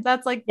time.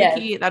 That's like the Yes.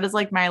 key. That is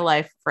like my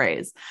life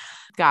phrase.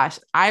 Gosh,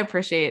 I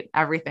appreciate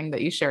everything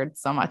that you shared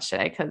so much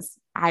today, because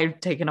I've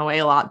taken away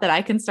a lot that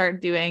I can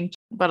start doing,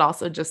 but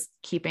also just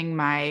keeping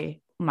my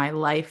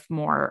life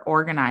more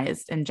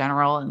organized in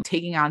general and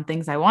taking on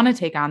things I want to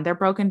take on. They're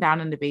broken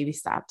down into baby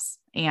steps,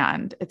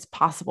 and it's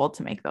possible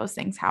to make those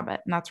things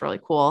habit. And that's really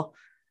cool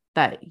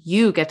that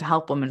you get to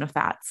help women with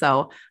that.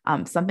 So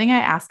something I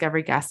ask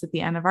every guest at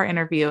the end of our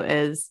interview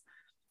is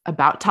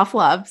about tough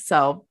love.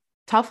 So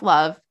tough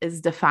love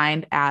is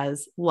defined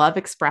as love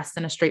expressed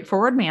in a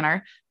straightforward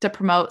manner to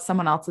promote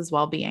someone else's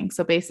well-being.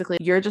 So basically,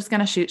 you're just going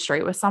to shoot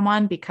straight with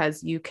someone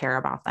because you care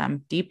about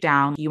them deep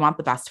down. You want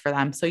the best for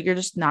them. So you're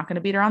just not going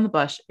to beat around the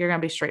bush. You're going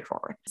to be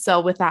straightforward.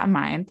 So with that in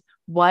mind,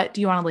 what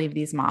do you want to leave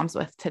these moms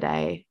with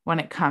today when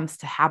it comes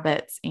to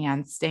habits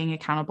and staying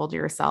accountable to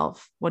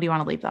yourself? What do you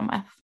want to leave them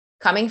with?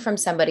 Coming from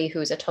somebody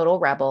who's a total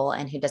rebel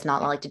and who does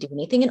not like to do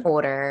anything in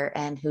order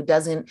and who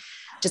doesn't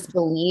just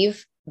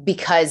believe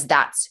because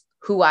that's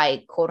who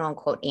I quote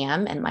unquote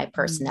am and my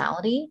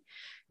personality,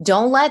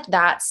 don't let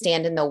that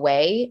stand in the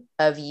way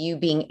of you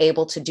being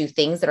able to do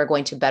things that are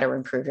going to better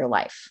improve your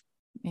life.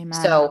 Amen.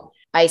 So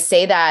I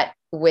say that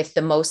with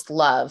the most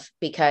love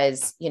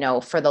because, you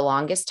know, for the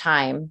longest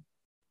time,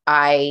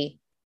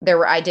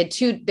 there's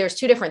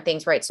two different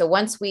things, right? So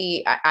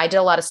I did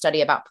a lot of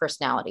study about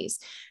personalities.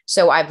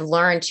 So I've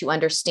learned to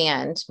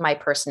understand my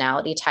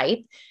personality type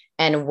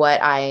and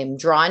what I'm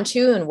drawn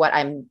to and what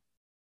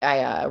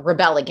I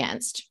rebel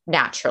against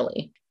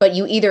naturally. But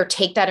you either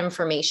take that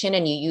information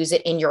and you use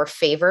it in your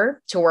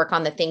favor to work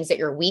on the things that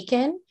you're weak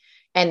in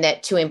and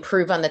that to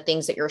improve on the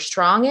things that you're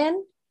strong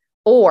in,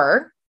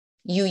 or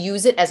you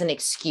use it as an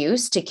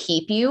excuse to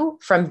keep you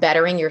from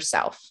bettering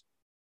yourself.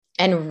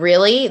 And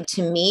really,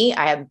 to me,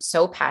 I am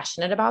so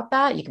passionate about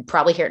that. You can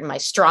probably hear it in my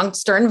strong,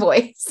 stern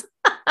voice,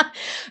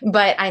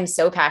 but I'm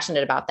so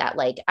passionate about that.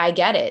 Like, I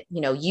get it.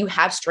 You know, you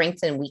have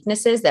strengths and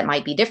weaknesses that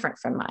might be different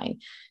from mine,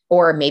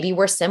 or maybe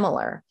we're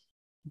similar.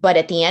 But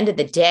at the end of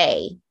the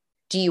day,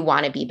 do you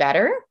want to be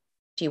better?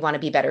 Do you want to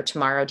be better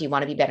tomorrow? Do you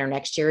want to be better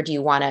next year? Do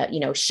you want to, you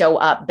know, show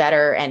up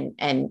better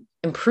and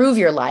improve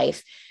your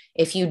life?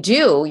 If you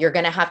do, you're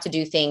going to have to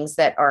do things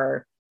that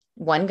are,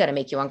 one, going to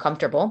make you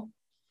uncomfortable.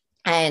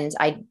 And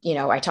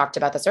I talked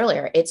about this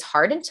earlier. It's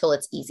hard until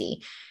it's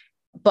easy.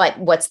 But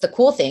what's the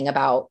cool thing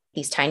about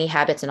these tiny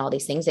habits and all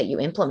these things that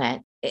you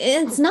implement?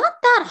 It's not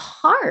that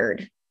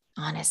hard,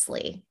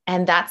 honestly.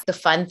 And that's the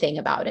fun thing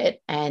about it.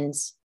 And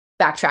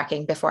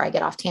backtracking before I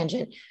get off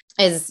tangent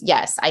is,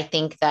 yes, I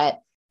think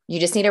that you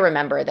just need to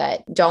remember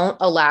that don't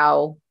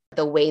allow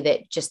the way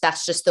that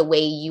that's just the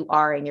way you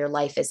are in your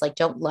life is like,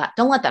 don't let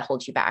that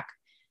hold you back.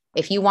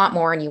 If you want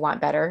more and you want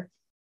better,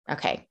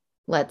 okay,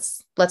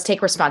 let's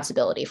take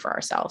responsibility for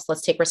ourselves.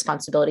 Let's take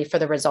responsibility for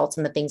the results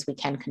and the things we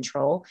can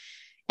control.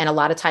 And a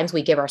lot of times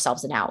we give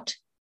ourselves an out.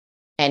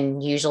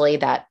 And usually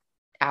that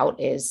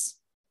out is,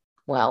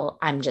 well,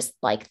 I'm just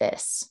like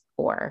this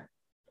or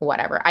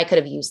whatever. I could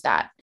have used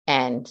that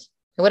and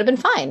it would have been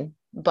fine,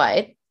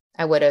 but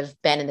I would have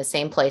been in the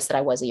same place that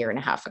I was a year and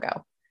a half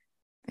ago.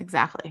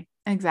 Exactly.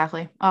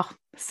 Oh,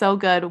 so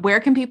good.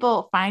 Where can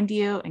people find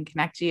you and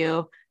connect to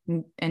you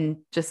and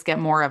just get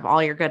more of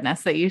all your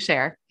goodness that you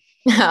share?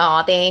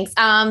 Oh, thanks.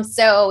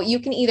 So you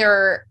can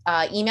either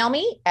email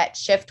me at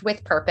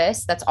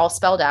shiftwithpurpose, that's all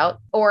spelled out,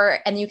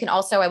 and you can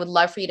also, I would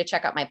love for you to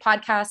check out my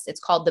podcast. It's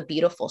called The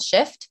Beautiful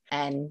Shift.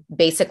 And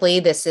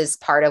basically this is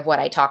part of what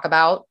I talk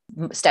about,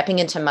 stepping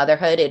into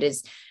motherhood. It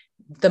is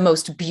the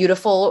most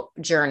beautiful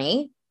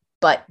journey,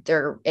 but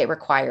it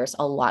requires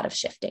a lot of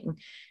shifting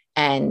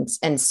and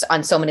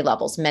on so many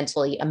levels,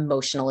 mentally,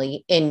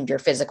 emotionally, in your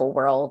physical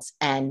world,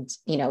 and,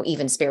 you know,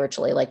 even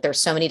spiritually. Like there's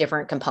so many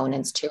different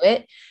components to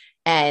it.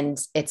 And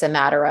it's a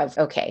matter of,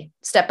 okay,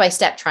 step by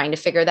step, trying to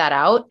figure that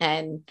out.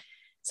 And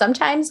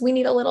sometimes we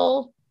need a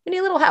little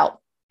help,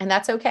 and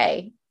that's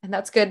okay. And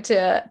that's good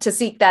to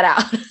seek that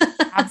out.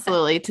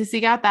 Absolutely. To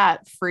seek out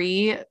that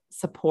free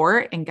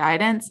support and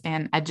guidance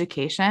and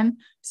education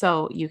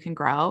so you can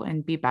grow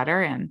and be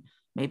better. And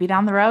maybe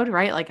down the road,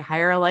 right? Like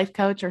hire a life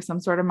coach or some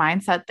sort of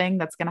mindset thing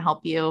that's going to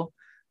help you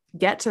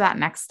get to that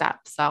next step.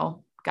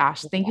 So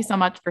gosh, thank you so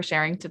much for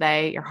sharing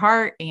today, your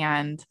heart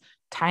and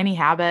tiny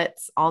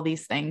habits, all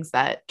these things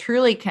that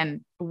truly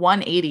can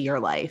 180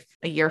 your life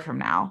a year from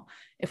now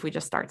if we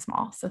just start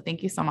small. So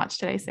thank you so much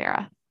today,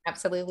 Sara.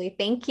 Absolutely.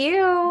 Thank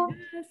you.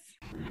 Yes.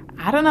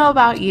 I don't know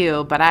about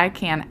you, but I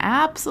can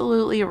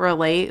absolutely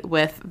relate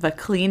with the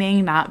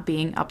cleaning not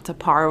being up to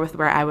par with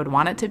where I would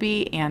want it to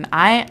be. And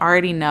I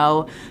already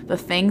know the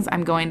things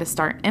I'm going to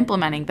start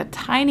implementing, the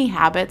tiny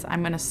habits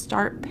I'm going to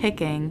start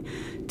picking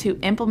to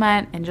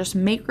implement and just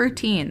make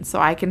routines so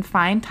I can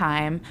find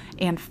time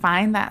and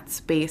find that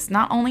space,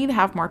 not only to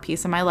have more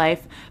peace in my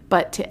life,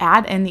 but to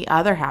add in the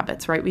other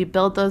habits, right? We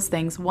build those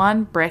things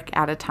one brick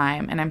at a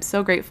time. And I'm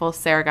so grateful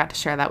Sara got to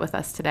share that with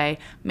us today.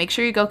 Make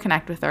sure you go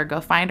connect with her,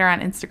 go find her on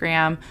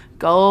Instagram,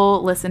 go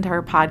listen to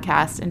her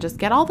podcast, and just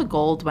get all the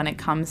gold when it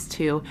comes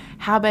to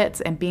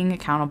habits and being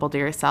accountable to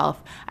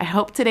yourself. I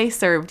hope today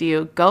served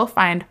you. Go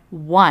find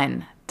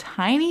one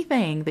tiny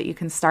thing that you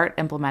can start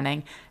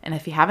implementing. And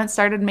if you haven't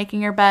started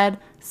making your bed,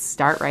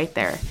 start right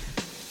there.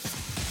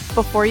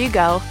 Before you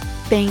go,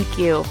 thank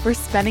you for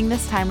spending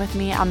this time with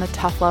me on the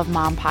Tough Love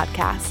Mom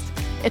podcast.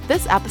 If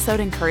this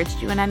episode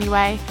encouraged you in any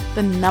way,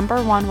 the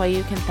number one way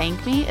you can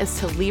thank me is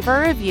to leave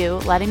a review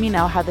letting me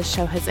know how the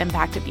show has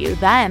impacted you.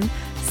 Then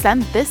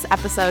send this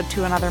episode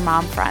to another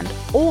mom friend,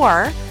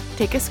 or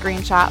take a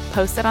screenshot,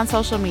 post it on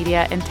social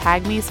media, and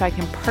tag me so I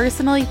can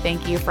personally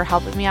thank you for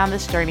helping me on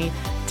this journey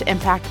to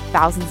impact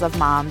thousands of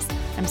moms.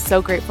 I'm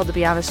so grateful to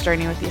be on this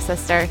journey with you,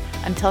 sister.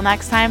 Until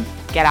next time,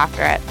 get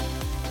after it.